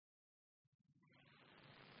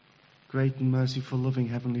Great and merciful, loving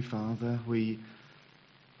Heavenly Father, we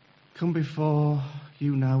come before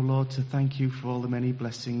you now, Lord, to thank you for all the many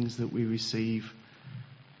blessings that we receive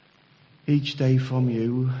each day from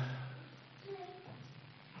you.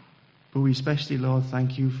 But we especially, Lord,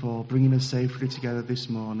 thank you for bringing us safely together this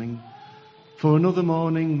morning, for another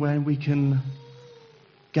morning when we can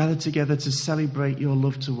gather together to celebrate your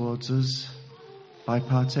love towards us by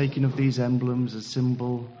partaking of these emblems, a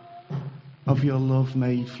symbol of your love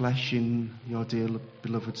made flesh in your dear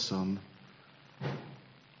beloved Son.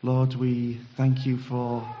 Lord, we thank you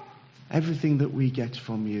for everything that we get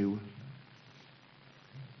from you.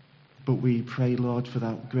 But we pray, Lord, for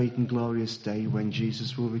that great and glorious day when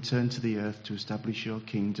Jesus will return to the earth to establish your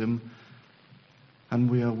kingdom. And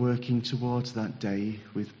we are working towards that day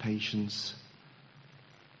with patience.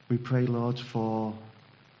 We pray, Lord, for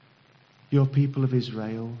your people of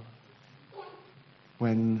Israel,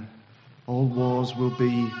 when all wars will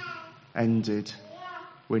be ended,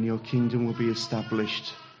 when your kingdom will be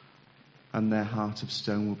established and their heart of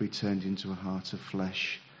stone will be turned into a heart of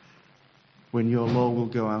flesh, when your law will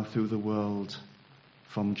go out through the world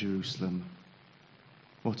from Jerusalem.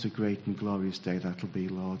 What a great and glorious day that'll be,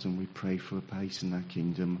 Lord, and we pray for a place in that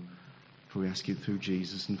kingdom, for we ask it through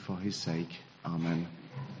Jesus and for his sake. Amen.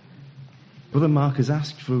 Brother Mark has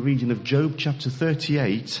asked for a reading of Job chapter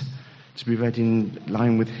 38 to be read in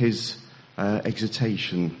line with his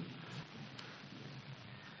exhortation.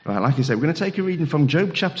 Right, like I said, we're going to take a reading from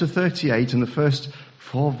Job chapter 38 and the first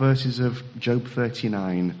 4 verses of Job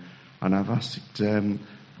 39. And I've asked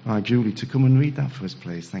Julie to come and read that for us,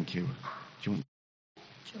 please. Thank you. Do you want...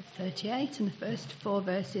 Job 38 and the first 4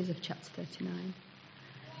 verses of chapter 39.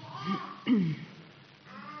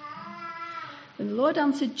 When the Lord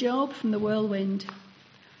answered Job from the whirlwind,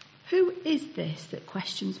 "Who is this that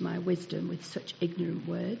questions my wisdom with such ignorant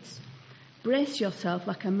words? Brace yourself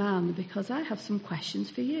like a man, because I have some questions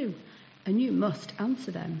for you, and you must answer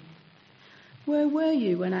them. Where were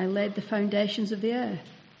you when I laid the foundations of the earth?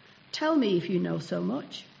 Tell me if you know so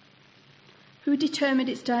much. Who determined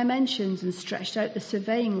its dimensions and stretched out the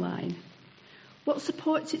surveying line? What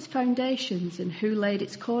supports its foundations, and who laid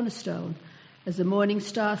its cornerstone, as the morning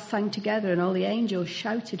stars sang together and all the angels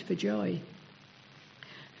shouted for joy?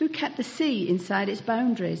 Who kept the sea inside its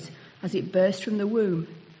boundaries as it burst from the womb,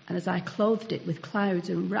 and as I clothed it with clouds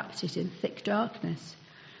and wrapped it in thick darkness?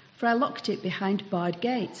 For I locked it behind barred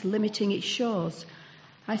gates, limiting its shores.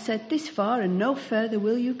 I said, 'This far and no further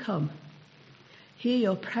will you come. Here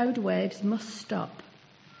your proud waves must stop.'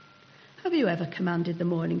 Have you ever commanded the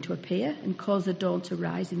morning to appear and caused the dawn to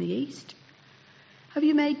rise in the east? Have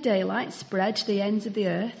you made daylight spread to the ends of the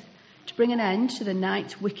earth, to bring an end to the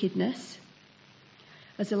night's wickedness?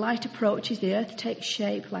 As the light approaches, the earth takes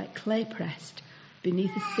shape like clay pressed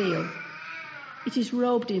beneath a seal. It is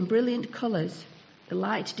robed in brilliant colours. The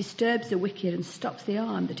light disturbs the wicked and stops the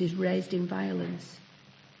arm that is raised in violence.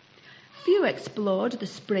 Have you explored the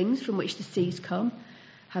springs from which the seas come?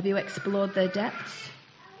 Have you explored their depths?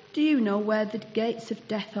 Do you know where the gates of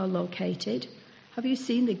death are located? Have you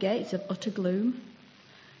seen the gates of utter gloom?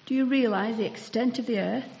 Do you realise the extent of the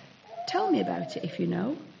earth? Tell me about it if you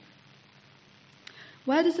know.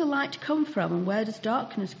 Where does the light come from and where does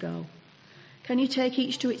darkness go? Can you take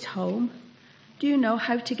each to its home? Do you know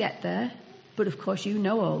how to get there? But of course you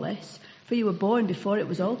know all this, for you were born before it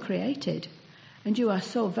was all created, and you are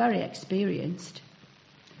so very experienced.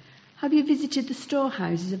 Have you visited the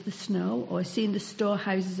storehouses of the snow or seen the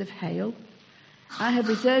storehouses of hail? I have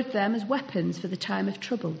reserved them as weapons for the time of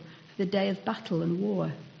trouble, for the day of battle and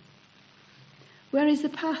war. Where is the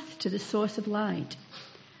path to the source of light?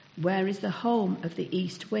 Where is the home of the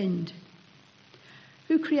east wind?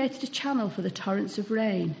 Who created a channel for the torrents of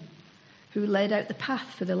rain? Who laid out the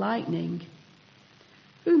path for the lightning?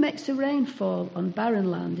 Who makes the rain fall on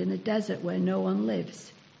barren land in a desert where no one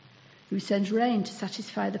lives? Who sends rain to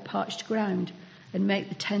satisfy the parched ground and make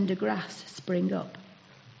the tender grass spring up?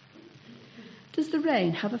 Does the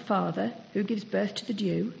rain have a father who gives birth to the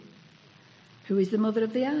dew? Who is the mother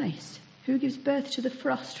of the ice? Who gives birth to the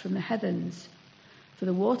frost from the heavens? For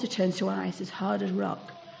the water turns to ice as hard as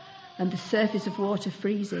rock, and the surface of water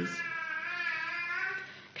freezes.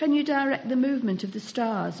 Can you direct the movement of the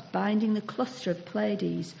stars, binding the cluster of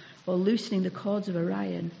Pleiades or loosening the cords of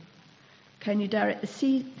Orion? Can you direct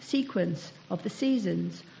the sequence of the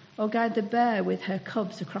seasons or guide the bear with her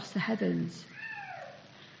cubs across the heavens?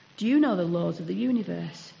 Do you know the laws of the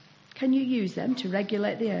universe? Can you use them to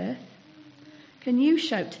regulate the earth? Can you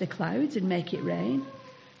shout to the clouds and make it rain?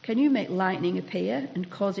 Can you make lightning appear and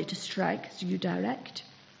cause it to strike as you direct?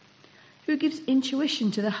 Who gives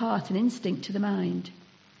intuition to the heart and instinct to the mind?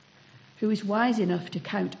 Who is wise enough to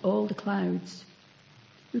count all the clouds?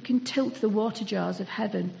 Who can tilt the water jars of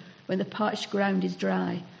heaven when the parched ground is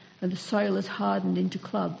dry and the soil has hardened into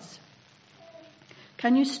clods?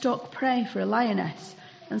 Can you stalk prey for a lioness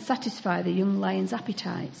and satisfy the young lion's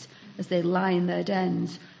appetites as they lie in their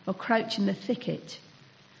dens or crouch in the thicket?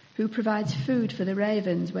 Who provides food for the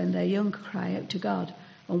ravens when their young cry out to God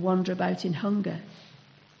and wander about in hunger?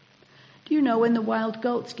 Do you know when the wild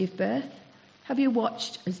goats give birth? Have you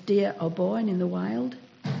watched as deer are born in the wild?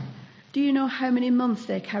 Do you know how many months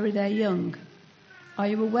they carry their young? Are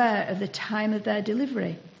you aware of the time of their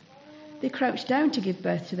delivery? They crouch down to give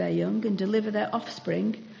birth to their young and deliver their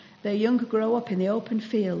offspring. Their young grow up in the open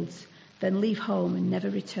fields, then leave home and never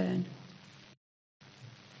return.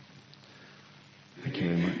 Thank you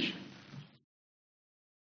very much.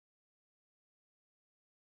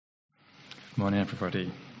 Good morning,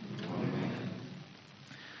 everybody.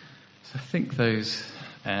 So I think those,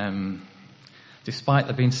 despite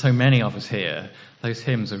there being so many of us here, those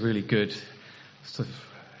hymns are really good, sort of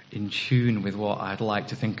in tune with what I'd like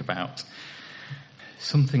to think about.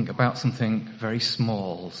 Something very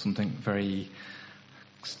small, something very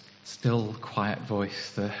still, quiet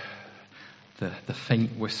voice, the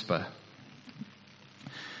faint whisper.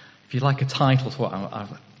 If you'd like a title to what I'd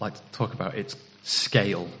like to talk about, it's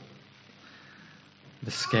scale.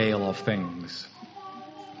 The scale of things.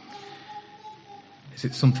 Is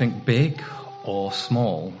it something big or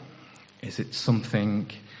small? Is it something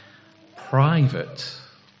private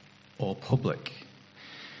or public?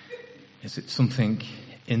 Is it something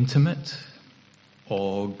intimate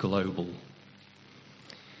or global?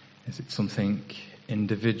 Is it something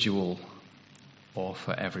individual or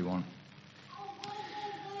for everyone?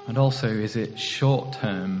 And also, is it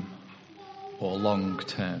short-term or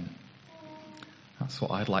long-term? That's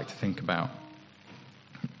what I'd like to think about.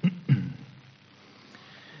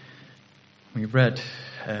 We read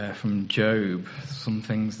from Job some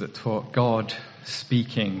things that taught God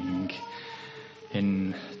speaking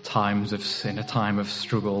in a time of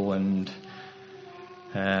struggle, and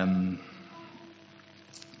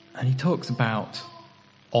he talks about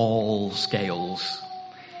all scales.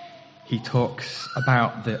 He talks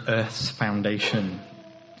about the earth's foundation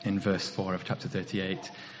in verse 4 of chapter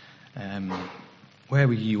 38. Where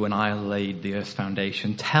were you when I laid the earth's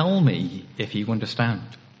foundation? Tell me if you understand.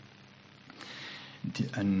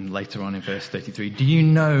 And later on in verse 33, do you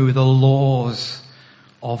know the laws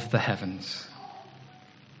of the heavens?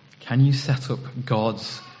 Can you set up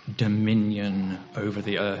God's dominion over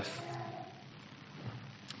the earth?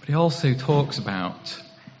 But he also talks about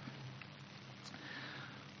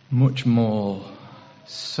much more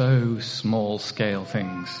so small scale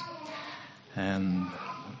things.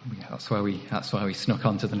 That's why we snuck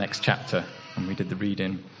on to the next chapter and we did the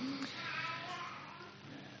reading.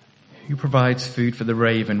 Who provides food for the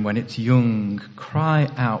raven when its young cry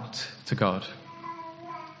out to God?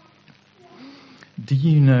 Do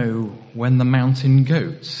you know when the mountain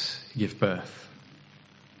goats give birth?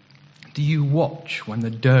 Do you watch when the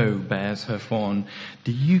doe bears her fawn?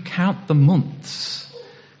 Do you count the months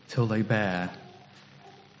till they bear?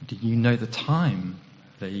 Do you know the time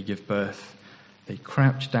they give birth? They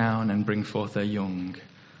crouch down and bring forth their young.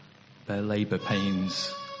 Their labour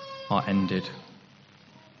pains are ended.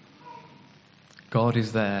 God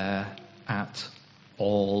is there at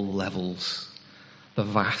all levels. The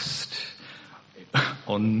vast,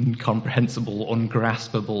 incomprehensible,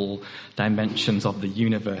 ungraspable dimensions of the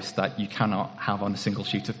universe that you cannot have on a single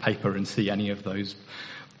sheet of paper and see any of those,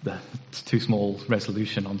 the too small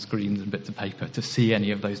resolution on screens and bits of paper to see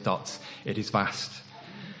any of those dots. It is vast.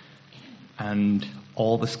 And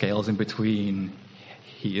all the scales in between,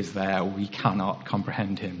 he is there. We cannot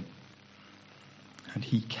comprehend him. And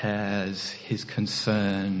he cares, his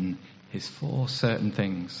concern is for certain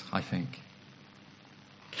things, I think.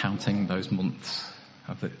 Counting those months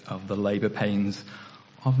of the labour pains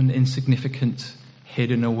of an insignificant,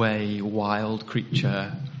 hidden away, wild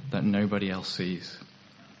creature that nobody else sees.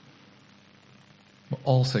 We're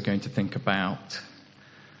also going to think about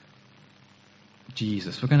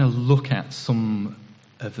Jesus. We're going to look at some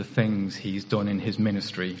of the things he's done in his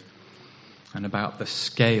ministry and about the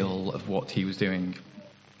scale of what he was doing.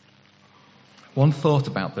 One thought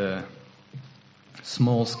about the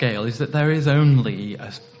small scale is that there is only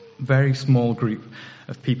a very small group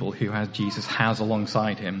of people who Jesus has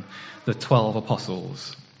alongside him, the 12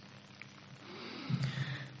 apostles.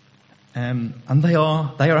 And they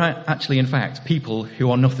are actually, in fact, people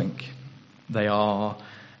who are nothing. They are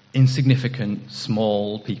insignificant,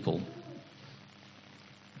 small people.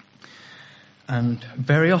 And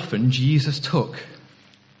very often Jesus took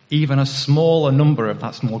even a smaller number of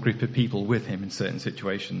that small group of people with him in certain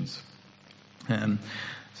situations.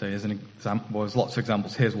 So here's an example. Well, there's lots of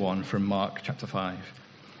examples. Here's one from Mark chapter 5.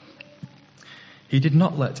 He did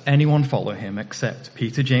not let anyone follow him except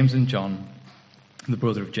Peter, James, and John, the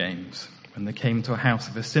brother of James. When they came to a house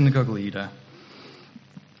of a synagogue leader,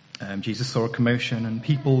 Jesus saw a commotion and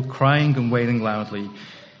people crying and wailing loudly.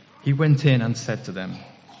 He went in and said to them,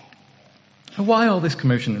 "Why all this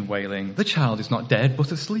commotion and wailing? The child is not dead,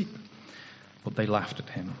 but asleep." But they laughed at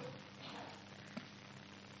him.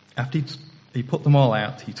 After he put them all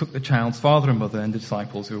out, he took the child's father and mother and the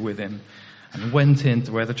disciples who were with him and went in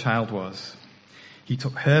to where the child was. He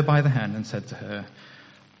took her by the hand and said to her,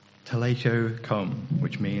 "Talitha cum,"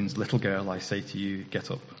 which means, "Little girl, I say to you,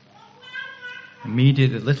 get up."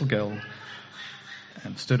 Immediately the little girl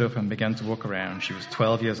stood up and began to walk around. She was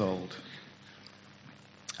 12 years old.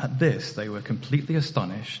 At this, they were completely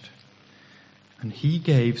astonished, and he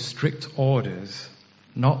gave strict orders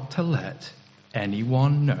not to let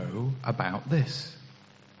anyone know about this.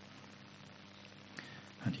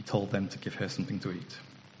 And he told them to give her something to eat.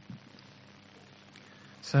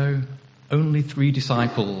 So, only 3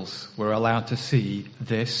 disciples were allowed to see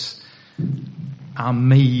this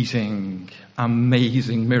amazing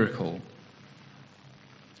miracle.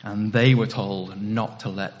 And they were told not to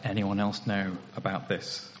let anyone else know about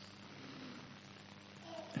this.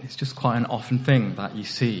 It's just quite an often thing that you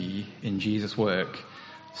see in Jesus' work.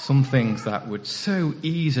 Some things that would so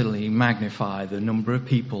easily magnify the number of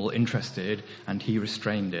people interested, and he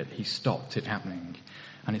restrained it. He stopped it happening.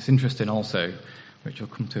 And it's interesting also, which we'll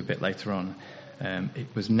come to a bit later on, it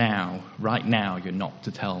was now, right now, you're not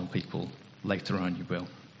to tell people. Later on you will.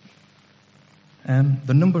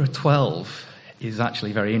 The number of 12 is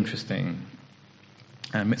actually very interesting.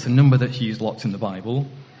 It's a number that's used lots in the Bible.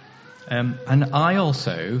 And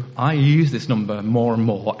I use this number more and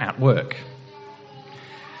more at work.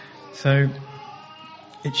 So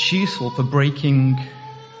it's useful for breaking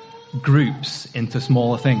groups into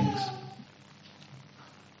smaller things,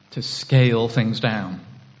 to scale things down.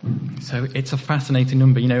 So it's a fascinating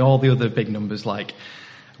number. You know, all the other big numbers like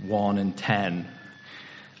 1 and 10,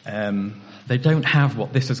 they don't have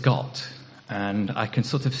what this has got. And I can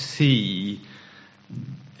sort of see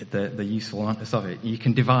the usefulness of it. You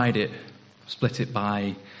can divide it, split it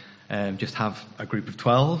by just have a group of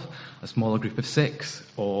 12, a smaller group of 6,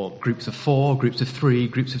 or groups of 4, groups of 3,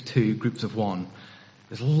 groups of 2, groups of 1.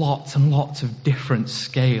 There's lots and lots of different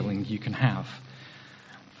scaling you can have.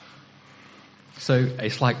 So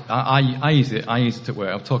it's like I use it at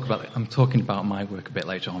work. I'm talking about my work a bit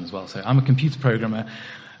later on as well. So I'm a computer programmer,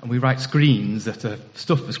 and we write screens that are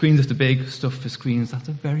stuff for screens that are big, stuff for screens that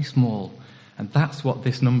are very small. And that's what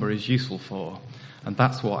this number is useful for. And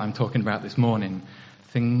that's what I'm talking about this morning.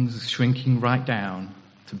 Things shrinking right down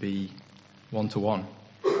to be 1-to-1,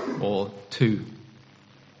 or 2,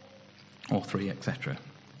 or 3, etc.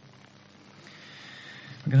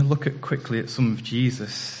 I'm going to look quickly at some of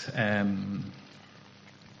Jesus'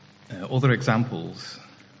 other examples.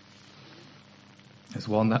 There's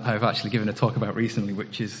one that I've actually given a talk about recently,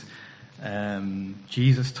 which is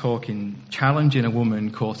Jesus challenging a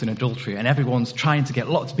woman caught in adultery, and everyone's trying to get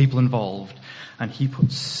lots of people involved, and he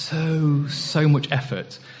puts so much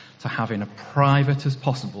effort to having a private as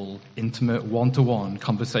possible, intimate, one-to-one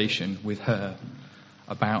conversation with her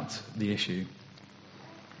about the issue.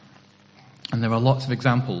 And there are lots of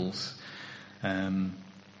examples.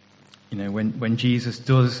 When Jesus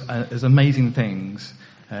does amazing things,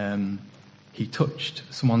 he touched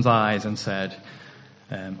someone's eyes and said,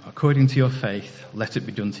 "According to your faith, let it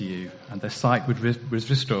be done to you." And their sight was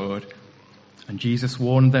restored. And Jesus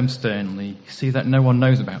warned them sternly, "See that no one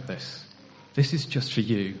knows about this. This is just for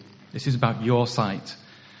you. This is about your sight."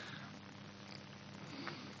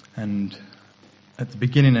 And at the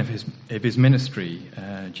beginning of his ministry,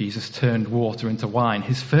 Jesus turned water into wine,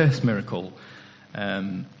 his first miracle.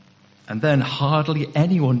 And then hardly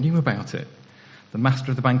anyone knew about it. The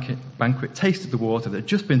master of the banquet tasted the water that had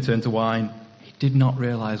just been turned to wine. He did not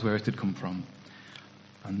realize where it had come from.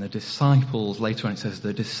 And the disciples, later on it says,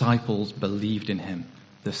 the disciples believed in him.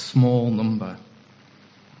 The small number.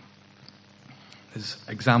 There's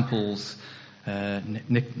examples,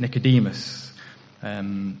 Nicodemus,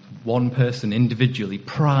 one person individually,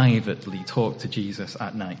 privately talked to Jesus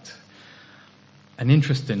at night. And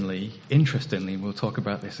interestingly, we'll talk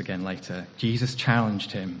about this again later, Jesus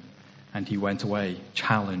challenged him and he went away,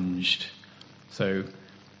 challenged. So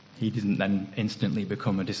he didn't then instantly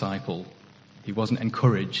become a disciple. He wasn't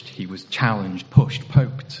encouraged, he was challenged, pushed,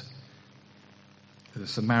 poked. The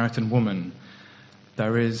Samaritan woman,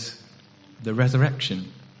 there is the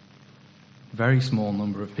resurrection. very small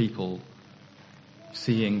number of people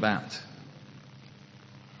seeing that.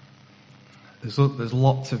 There's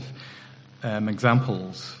lots of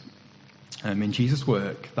examples in Jesus'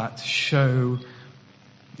 work that show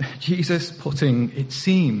Jesus putting, it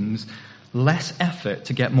seems, less effort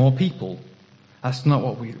to get more people. That's not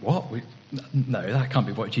no, that can't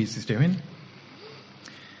be what Jesus is doing.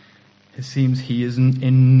 It seems he is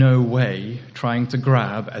in no way trying to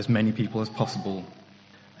grab as many people as possible.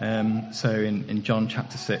 So in John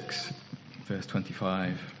chapter 6, verse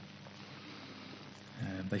 25,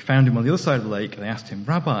 they found him on the other side of the lake, and they asked him,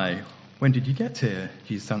 "Rabbi, when did you get here?"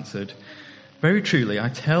 Jesus answered, "Very truly, I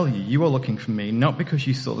tell you, you are looking for me, not because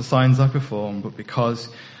you saw the signs I performed, but because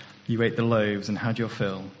you ate the loaves and had your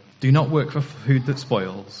fill. Do not work for food that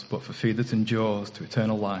spoils, but for food that endures to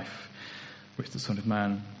eternal life, which the Son of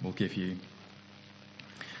Man will give you.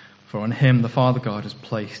 For on him the Father God has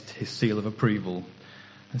placed his seal of approval."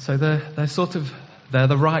 And so they're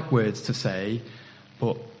the right words to say,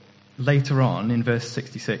 but later on in verse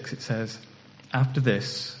 66 it says, "After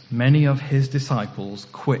this, many of his disciples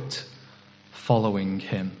quit following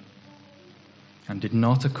him and did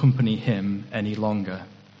not accompany him any longer."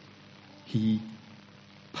 He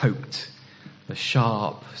poked. The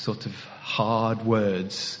sharp, sort of hard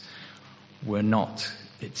words were not,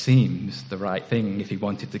 it seems, the right thing if he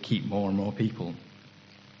wanted to keep more and more people.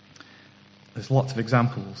 There's lots of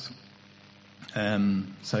examples.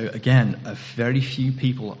 So again, a very few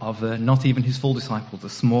people of not even his full disciples, a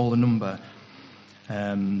smaller number.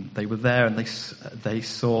 They were there and they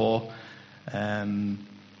saw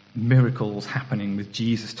miracles happening with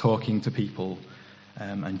Jesus talking to people.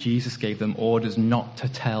 And Jesus gave them orders not to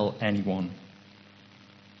tell anyone.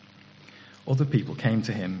 Other people came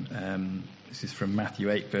to him. This is from Matthew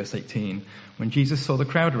 8, verse 18. When Jesus saw the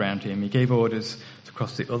crowd around him, he gave orders to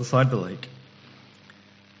cross the other side of the lake.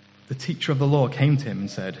 The teacher of the law came to him and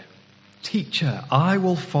said, "Teacher, I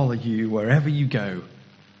will follow you wherever you go."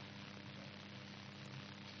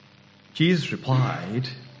 Jesus replied,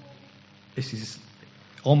 this is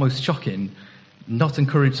almost shocking, "Not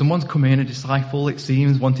encourage someone to come in, a disciple, it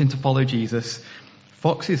seems, wanting to follow Jesus.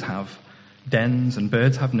 Foxes have dens and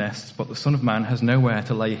birds have nests, but the Son of Man has nowhere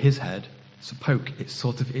to lay his head." So poke,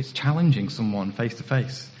 it's challenging someone face to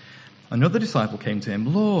face. Another disciple came to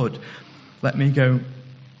him, "Lord, let me go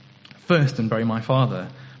first and bury my father."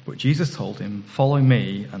 But Jesus told him, "Follow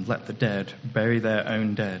me and let the dead bury their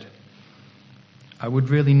own dead." I would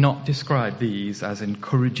really not describe these as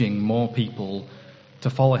encouraging more people to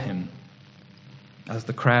follow him, as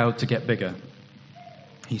the crowd to get bigger.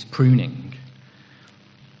 He's pruning.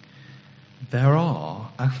 There are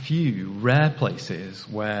a few rare places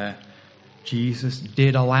where Jesus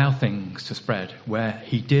did allow things to spread, where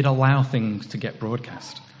he did allow things to get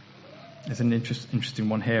broadcast. There's an interesting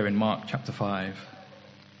one here in Mark chapter 5.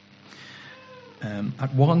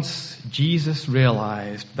 At once, Jesus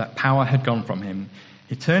realized that power had gone from him.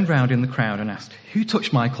 He turned round in the crowd and asked, "Who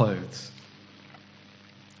touched my clothes?"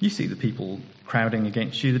 "You see the people crowding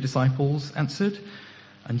against you," the disciples answered,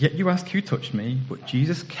 "and yet you ask who touched me." But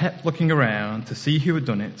Jesus kept looking around to see who had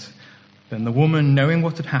done it. Then the woman, knowing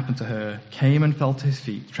what had happened to her, came and fell to his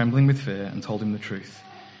feet, trembling with fear, and told him the truth.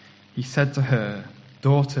 He said to her,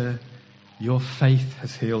 "Daughter, your faith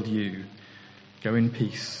has healed you. Go in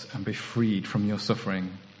peace and be freed from your suffering."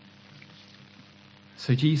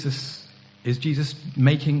 So is Jesus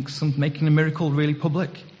making a miracle really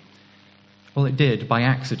public? Well, it did by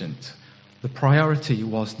accident. The priority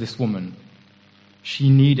was this woman. She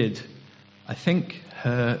needed, I think,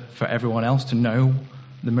 for everyone else to know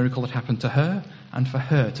the miracle had happened to her, and for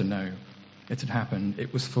her to know it had happened.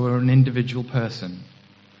 It was for an individual person.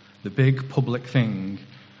 The big public thing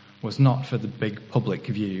was not for the big public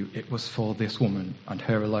view. It was for this woman and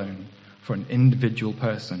her alone, for an individual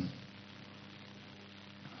person.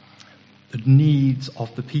 The needs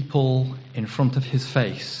of the people in front of his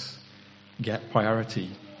face get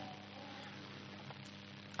priority.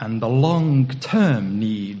 And the long-term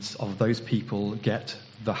needs of those people get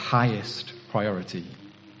the highest priority.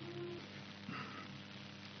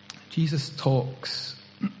 Jesus talks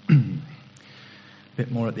a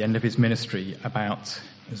bit more at the end of his ministry about,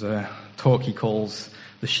 there's a talk he calls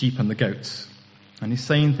the sheep and the goats. And he's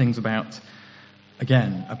saying things about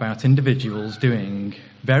individuals doing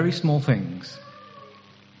very small things.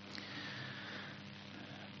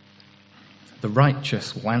 The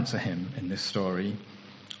righteous will answer him in this story,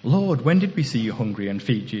 "Lord, when did we see you hungry and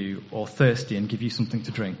feed you, or thirsty and give you something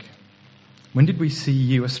to drink? When did we see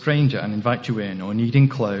you a stranger and invite you in, or needing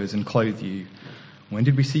clothes and clothe you? When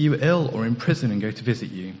did we see you ill or in prison and go to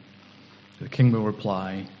visit you?" The king will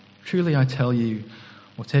reply, "Truly I tell you,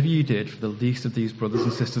 Whatever you did for the least of these brothers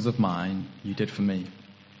and sisters of mine, you did for me.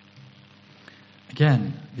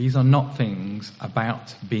 Again, these are not things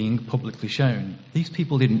about being publicly shown. These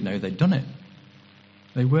people didn't know they'd done it.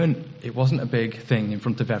 It wasn't a big thing in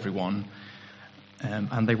front of everyone.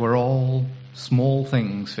 And they were all small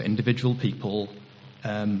things for individual people,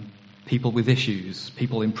 people with issues,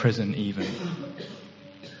 people in prison even.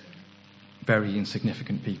 Very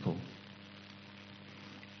insignificant people.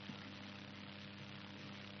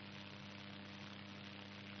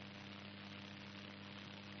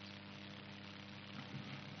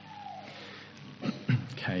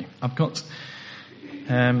 Okay, I've got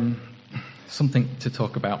something to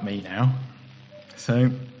talk about me now.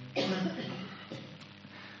 So,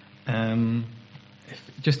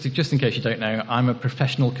 just in case you don't know, I'm a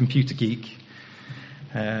professional computer geek.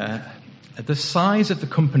 The size of the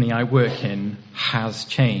company I work in has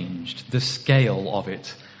changed. The scale of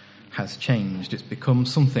it has changed. It's become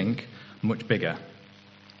something much bigger.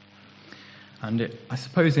 And I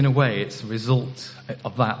suppose in a way it's a result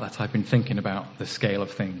of that I've been thinking about the scale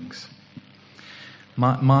of things.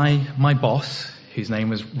 My boss, whose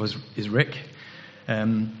name is Rick,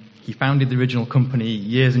 he founded the original company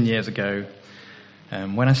years and years ago.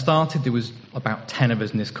 When I started, there was about 10 of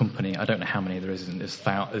us in this company. I don't know how many there is.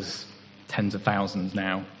 There's tens of thousands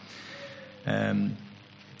now.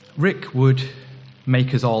 Rick would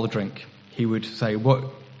make us all a drink. He would say, "What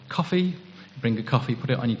coffee? Bring a coffee.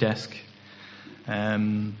 Put it on your desk."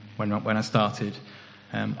 When I started,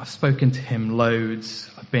 I've spoken to him loads.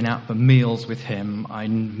 I've been out for meals with him. I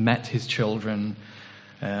met his children.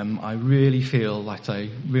 I really feel like I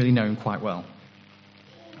really know him quite well.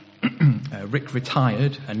 Rick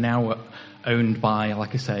retired and now owned by,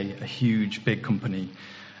 like I say, a huge, big company.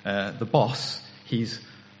 The boss, he's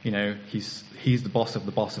the boss of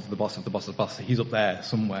the boss of the boss of the boss of the boss. He's up there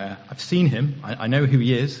somewhere. I've seen him. I know who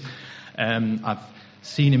he is. I've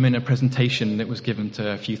seen him in a presentation that was given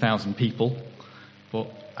to a few thousand people, but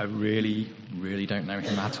I really, really don't know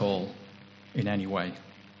him at all in any way.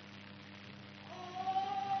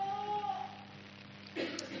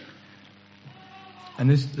 And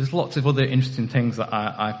there's lots of other interesting things that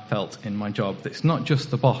I felt in my job. It's not just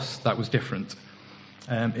the boss that was different.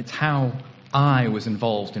 It's how I was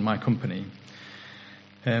involved in my company.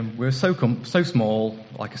 We're so small,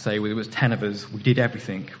 like I say, there was 10 of us. We did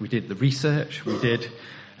everything. We did the research. We did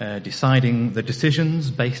deciding the decisions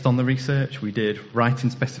based on the research. We did writing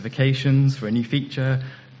specifications for a new feature,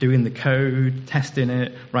 doing the code, testing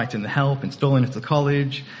it, writing the help, installing it to the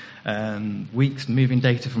college, weeks moving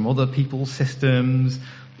data from other people's systems,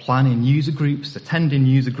 planning user groups, attending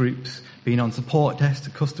user groups, being on support desks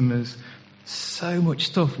to customers. So much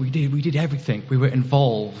stuff we did. We did everything. We were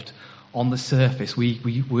involved on the surface.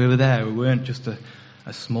 We were there. We weren't just a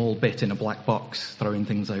small bit in a black box throwing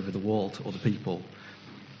things over the wall to other people.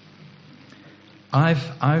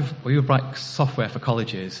 We write software for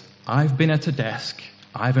colleges. I've been at a desk.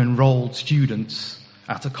 I've enrolled students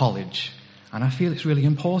at a college, and I feel it's really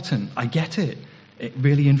important. I get it. It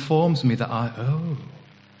really informs me that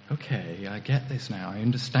okay, I get this now. I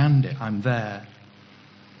understand it. I'm there.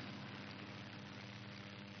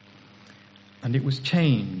 And it was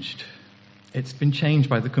changed. It's been changed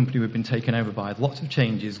by the company we've been taken over by. Lots of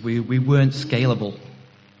changes. We weren't scalable,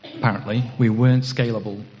 apparently. We weren't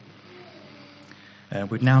scalable.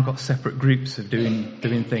 We've now got separate groups of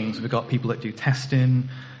doing things. We've got people that do testing.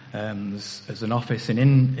 There's an office in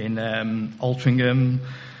Altrincham,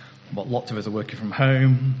 but lots of us are working from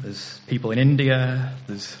home. There's people in India.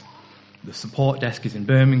 There's the support desk is in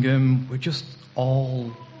Birmingham. We're just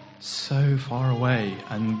all so far away,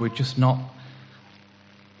 and we're just not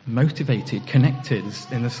motivated, connected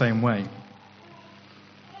in the same way.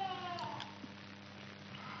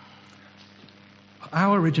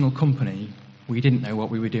 Our original company, we didn't know what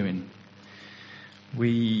we were doing.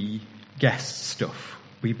 We guessed stuff.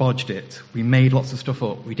 We bodged it. We made lots of stuff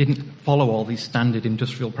up. We didn't follow all these standard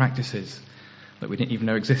industrial practices that we didn't even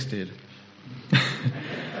know existed.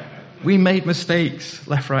 We made mistakes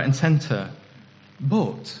left, right and centre.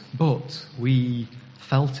 But we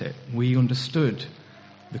felt it. We understood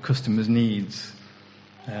the customer's needs.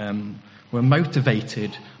 We're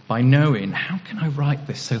motivated by knowing, how can I write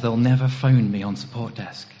this so they'll never phone me on support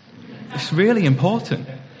desk? It's really important.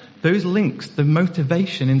 Those links, the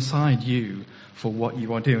motivation inside you for what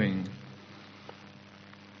you are doing.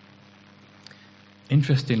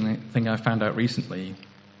 Interesting thing I found out recently,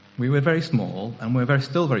 we were very small, and we're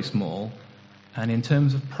still very small, and in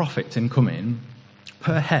terms of profits incoming,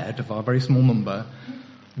 per head of our very small number,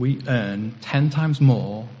 we earn 10 times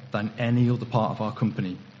more than any other part of our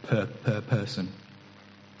company per person.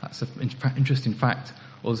 That's an interesting fact.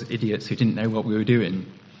 Us idiots who didn't know what we were doing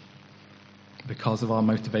because of our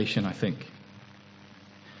motivation, I think.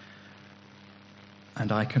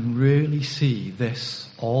 And I can really see this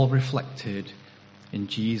all reflected in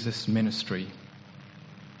Jesus' ministry.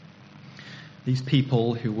 These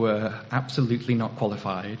people who were absolutely not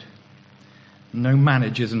qualified, no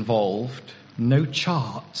managers involved, no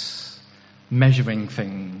charts measuring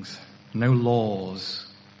things, no laws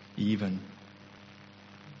even.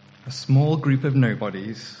 A small group of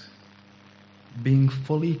nobodies being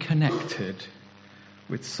fully connected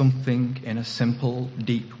with something in a simple,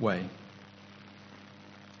 deep way.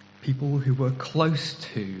 People who were close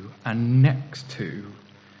to and next to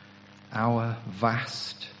our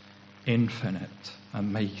vast, infinite,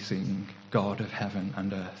 amazing God of heaven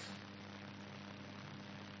and earth.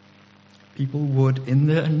 People would, in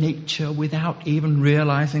their nature, without even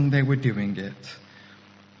realizing they were doing it,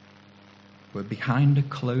 were behind a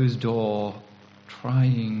closed door,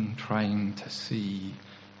 trying to see,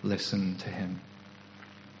 listen to him.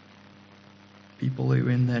 People who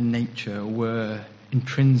in their nature were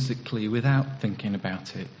intrinsically, without thinking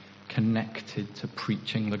about it, connected to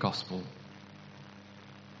preaching the gospel.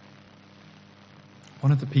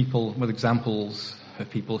 One of the people with examples of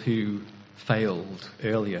people who failed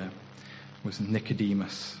earlier was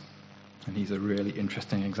Nicodemus, and he's a really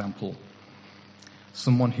interesting example.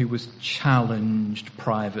 Someone who was challenged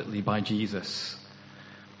privately by Jesus,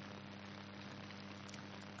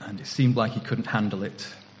 and it seemed like he couldn't handle it.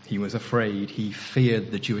 He was afraid. He feared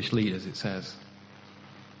the Jewish leaders, it says.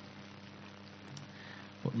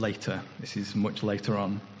 But later, this is much later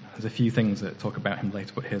on, there's a few things that talk about him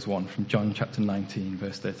later, but here's one from John chapter 19,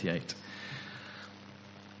 verse 38.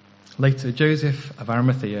 Later, Joseph of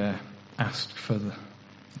Arimathea asked for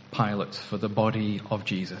Pilate for the body of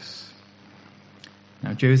Jesus.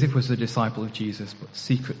 Now, Joseph was a disciple of Jesus, but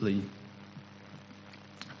secretly,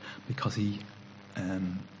 because he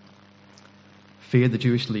feared the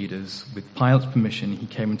Jewish leaders, with Pilate's permission, he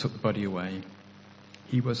came and took the body away.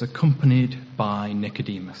 He was accompanied by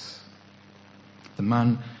Nicodemus, the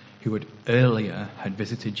man who earlier had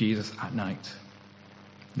visited Jesus at night.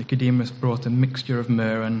 Nicodemus brought a mixture of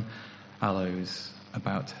myrrh and aloes,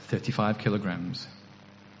 about 35 kilograms.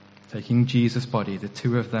 Taking Jesus' body, the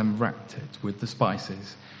two of them wrapped it with the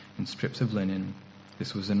spices in strips of linen.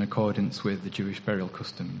 This was in accordance with the Jewish burial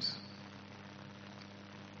customs.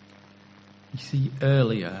 You see,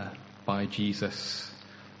 earlier by Jesus,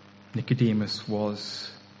 Nicodemus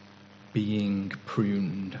was being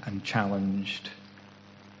pruned and challenged.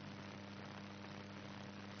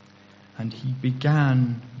 And he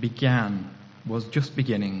was just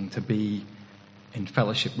beginning to be in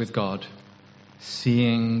fellowship with God,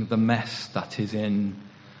 seeing the mess that is in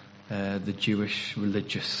the Jewish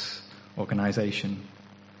religious organization.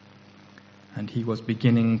 And he was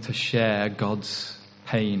beginning to share God's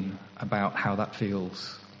pain about how that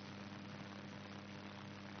feels.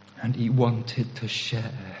 And he wanted to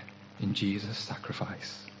share in Jesus'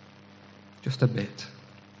 sacrifice. Just a bit.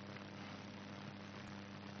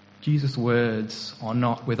 Jesus' words are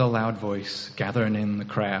not with a loud voice, gathering in the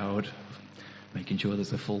crowd, making sure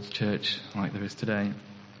there's a full church like there is today.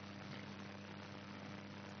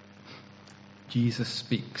 Jesus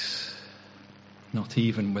speaks not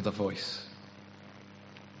even with a voice,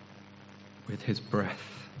 with his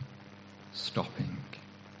breath stopping.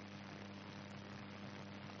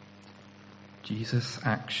 Jesus'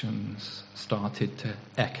 actions started to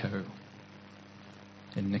echo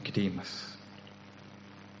in Nicodemus.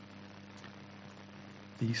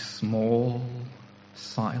 These small,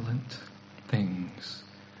 silent things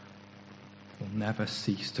will never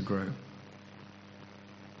cease to grow.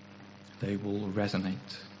 They will resonate.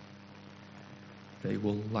 They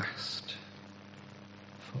will last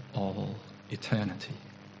for all eternity.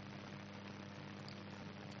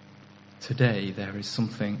 Today there is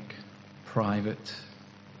something private,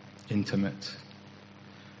 intimate,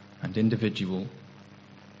 and individual,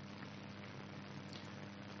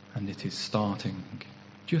 and it is starting,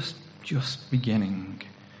 just beginning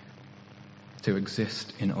to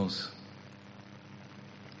exist in us.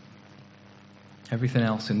 Everything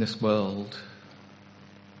else in this world,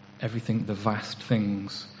 everything, the vast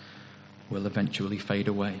things, will eventually fade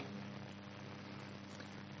away.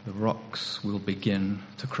 The rocks will begin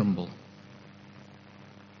to crumble.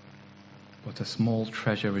 But a small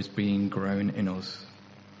treasure is being grown in us.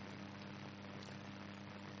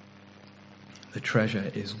 The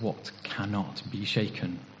treasure is what cannot be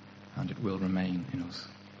shaken, and it will remain in us.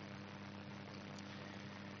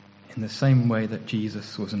 In the same way that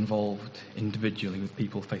Jesus was involved individually with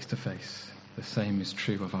people face to face, the same is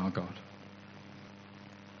true of our God.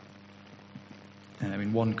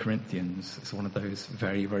 in 1 Corinthians. It's one of those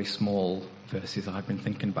very, very small verses I've been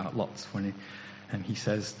thinking about lots when he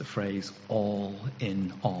says the phrase, all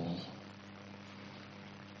in all.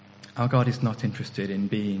 Our God is not interested in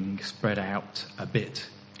being spread out a bit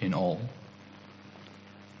in all,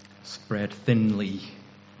 spread thinly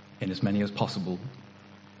in as many as possible,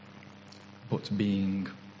 but being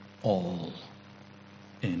all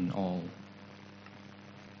in all.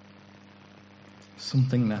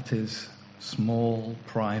 Something that is small,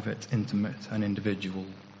 private, intimate and individual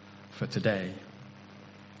for today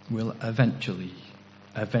will eventually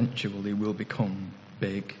will become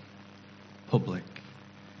big, public,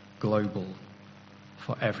 global,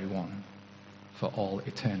 for everyone, for all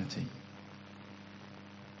eternity.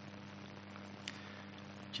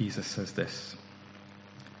 Jesus says this,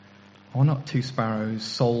 "Are not 2 sparrows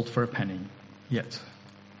sold for a penny? Yet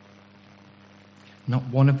not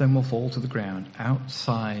one of them will fall to the ground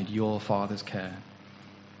outside your Father's care.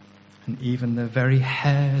 And even the very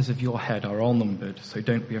hairs of your head are all numbered, so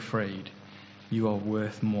don't be afraid. You are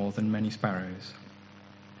worth more than many sparrows."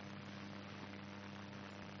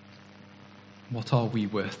 What are we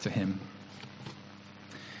worth to him?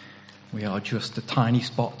 We are just a tiny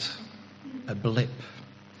spot, a blip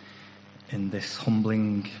in this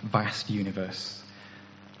humbling, vast universe.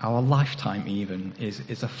 Our lifetime even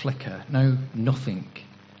is a flicker. No, nothing.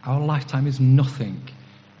 Our lifetime is nothing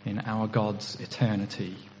in our God's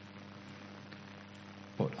eternity.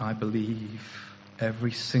 But I believe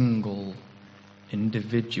every single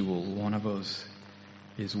individual one of us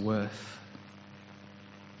is worth,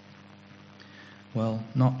 well,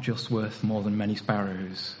 not just worth more than many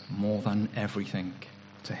sparrows, more than everything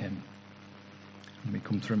to him. And we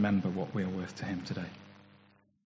come to remember what we are worth to him today.